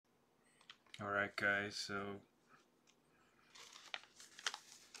Alright guys, so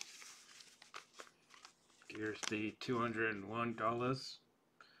here's the $201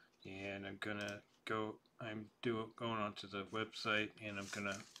 and I'm gonna go, going onto the website and I'm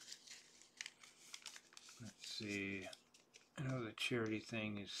gonna, let's see, I know the charity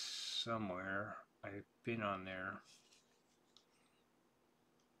thing is somewhere. I've been on there.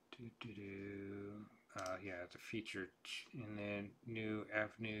 Yeah, the featured, and then new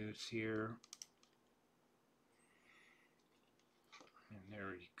avenues here. And there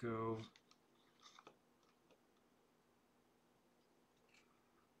we go.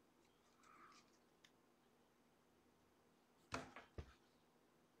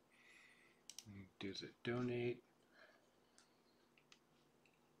 And do the donate.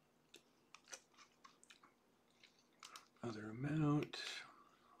 Other amount.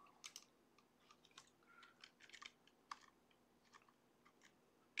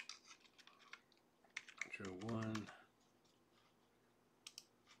 One.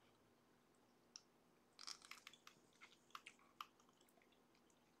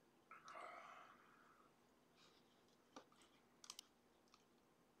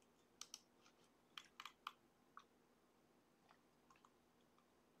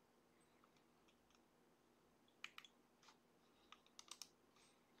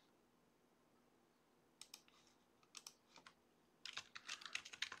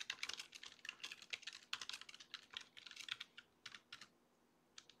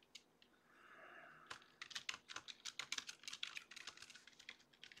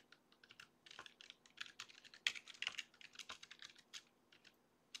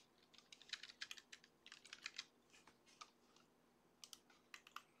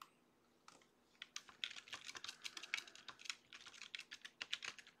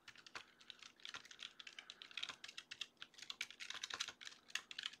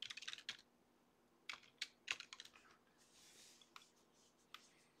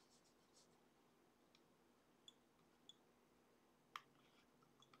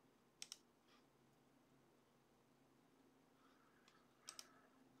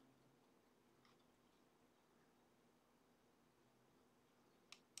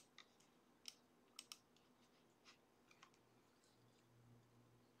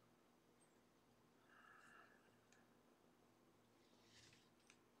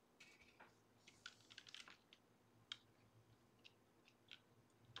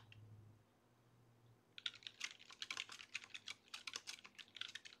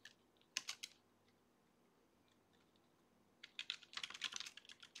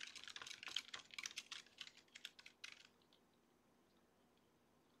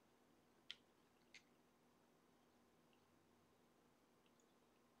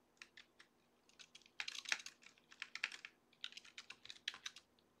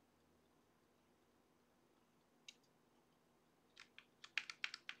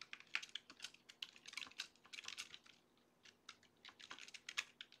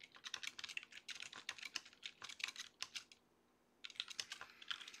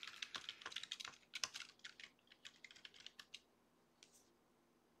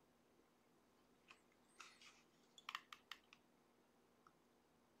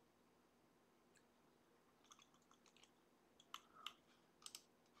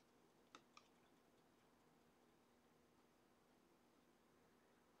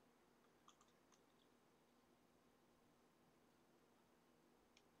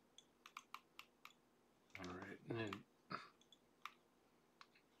 Alright, and then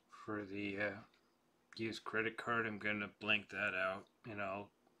for the use credit card, I'm going to blank that out, and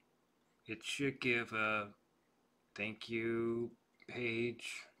it should give a thank you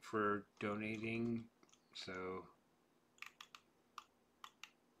page for donating, so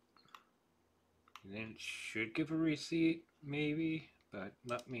and then it should give a receipt maybe, but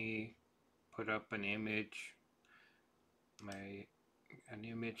let me put up an image, an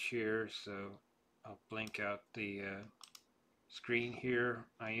image here, so I'll blank out the screen here.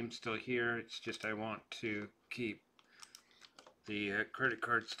 I am still here, it's just I want to keep the credit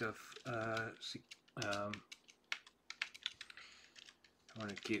card stuff, I want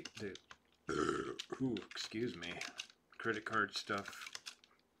to keep the excuse me, credit card stuff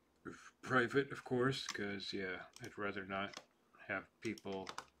private, of course, because yeah, I'd rather not have people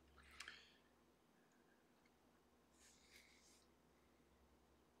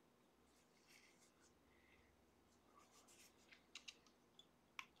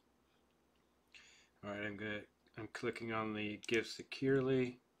Alright, I'm clicking on the give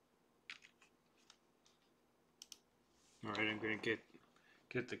securely. Alright, I'm gonna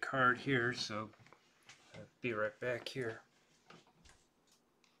get the card here, so I'll be right back here.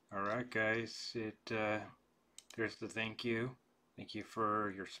 Alright. Alright guys, there's the thank you. Thank you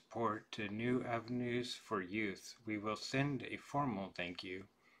for your support to New Avenues for Youth. We will send a formal thank you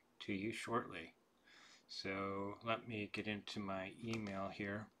to you shortly. So let me get into my email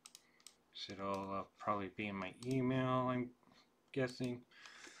here. So it'll probably be in my email, I'm guessing.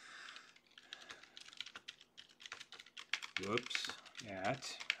 Whoops,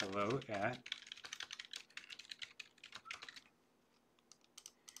 hello at.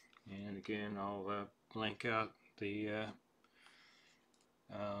 And again, I'll blank out the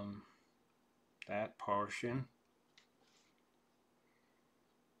that portion.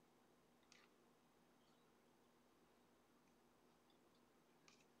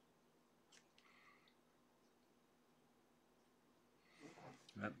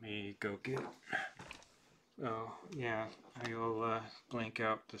 Let me go get. Oh yeah, I'll blank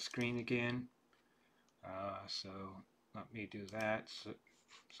out the screen again. So let me do that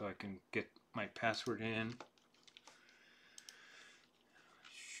so I can get my password in.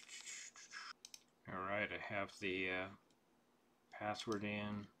 Alright, I have the password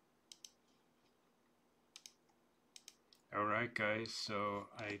in. Alright guys, so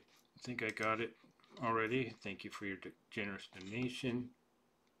I think I got it already. Thank you for your generous donation.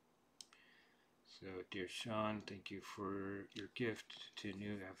 So dear Sean, thank you for your gift to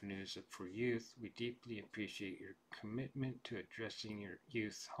New Avenues for Youth. We deeply appreciate your commitment to addressing your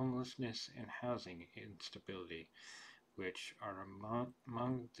youth homelessness and housing instability, which are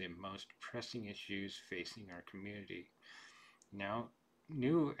among the most pressing issues facing our community. Now,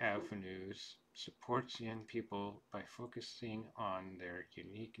 New Avenues supports young people by focusing on their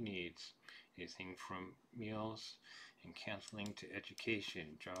unique needs, anything from meals and counseling to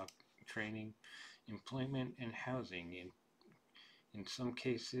education, job training, employment, and housing. In some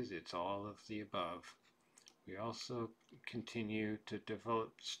cases, it's all of the above. We also continue to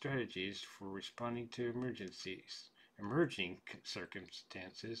develop strategies for responding to emerging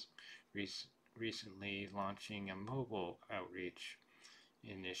circumstances, recently launching a mobile outreach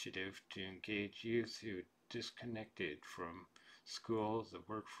initiative to engage youth who disconnected from school, the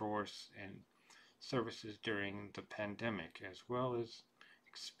workforce, and services during the pandemic, as well as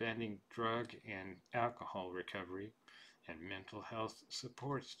expanding drug and alcohol recovery and mental health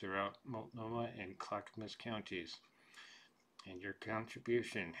supports throughout Multnomah and Clackamas counties. And your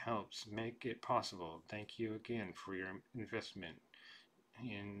contribution helps make it possible. Thank you again for your investment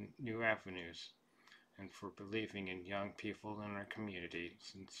in New Avenues and for believing in young people in our community.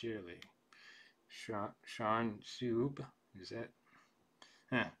 Sincerely, Sean Zub. Is that?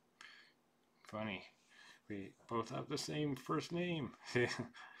 Huh. Funny. We both have the same first name.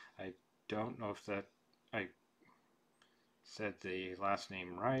 I don't know if that I said the last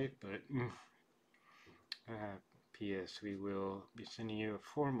name right, but P.S. We will be sending you a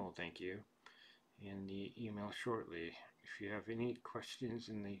formal thank you in the email shortly. If you have any questions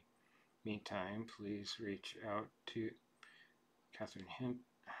in the meantime, please reach out to Catherine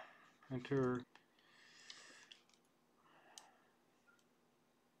Hunter.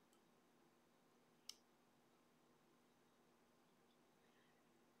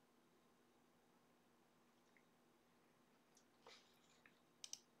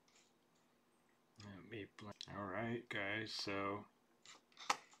 Alright guys, so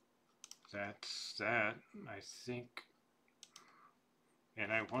that's that. I think,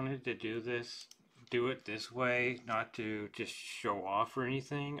 and I wanted to do it this way, not to just show off or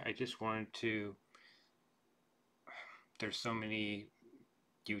anything. I just wanted to, there's so many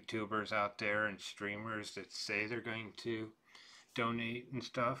YouTubers out there and streamers that say they're going to donate and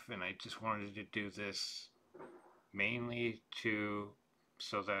stuff, and I just wanted to do this mainly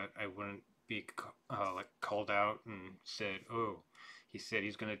so that I wouldn't be like called out and said, oh, he said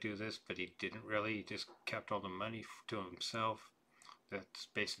he's going to do this, but he didn't really. He just kept all the money to himself. That's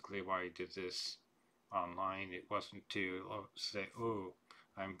basically why I did this online. It wasn't to say, oh,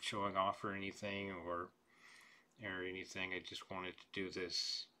 I'm showing off or anything or anything. I just wanted to do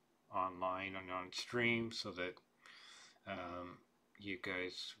this online and on stream so that you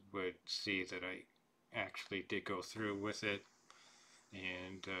guys would see that I actually did go through with it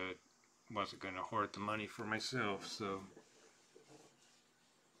and wasn't going to hoard the money for myself. So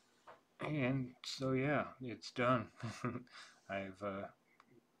yeah, it's done. I've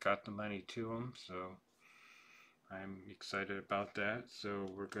got the money to him, so I'm excited about that.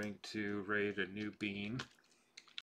 So we're going to raid a new bean.